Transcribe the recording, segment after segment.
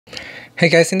Hey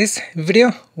guys, in this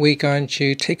video we're going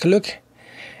to take a look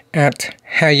at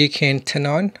how you can turn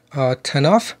on or turn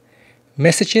off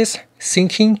messages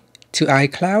syncing to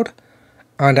iCloud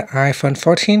on the iPhone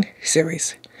 14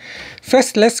 series.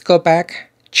 First, let's go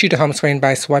back to the home screen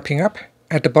by swiping up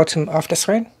at the bottom of the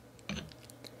screen.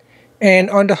 And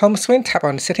on the home screen, tap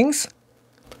on Settings.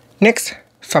 Next,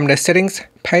 from the Settings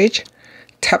page,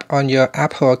 tap on your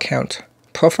Apple account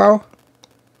profile.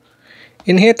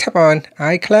 In here, tap on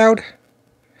iCloud.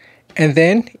 And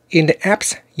then in the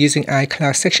apps using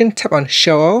iCloud section, tap on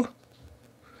Show All.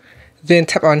 Then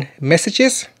tap on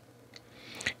Messages.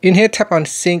 In here, tap on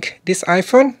Sync this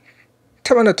iPhone.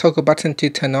 Tap on the toggle button to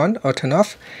turn on or turn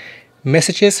off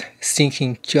messages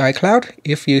syncing to iCloud.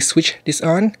 If you switch this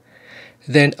on,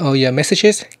 then all your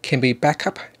messages can be backed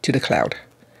up to the cloud.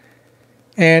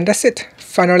 And that's it.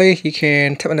 Finally, you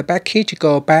can tap on the back key to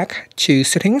go back to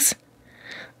Settings,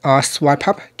 or swipe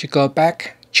up to go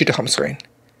back to the home screen.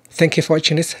 Thank you for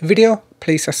watching this video.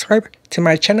 Please subscribe to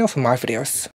my channel for more videos.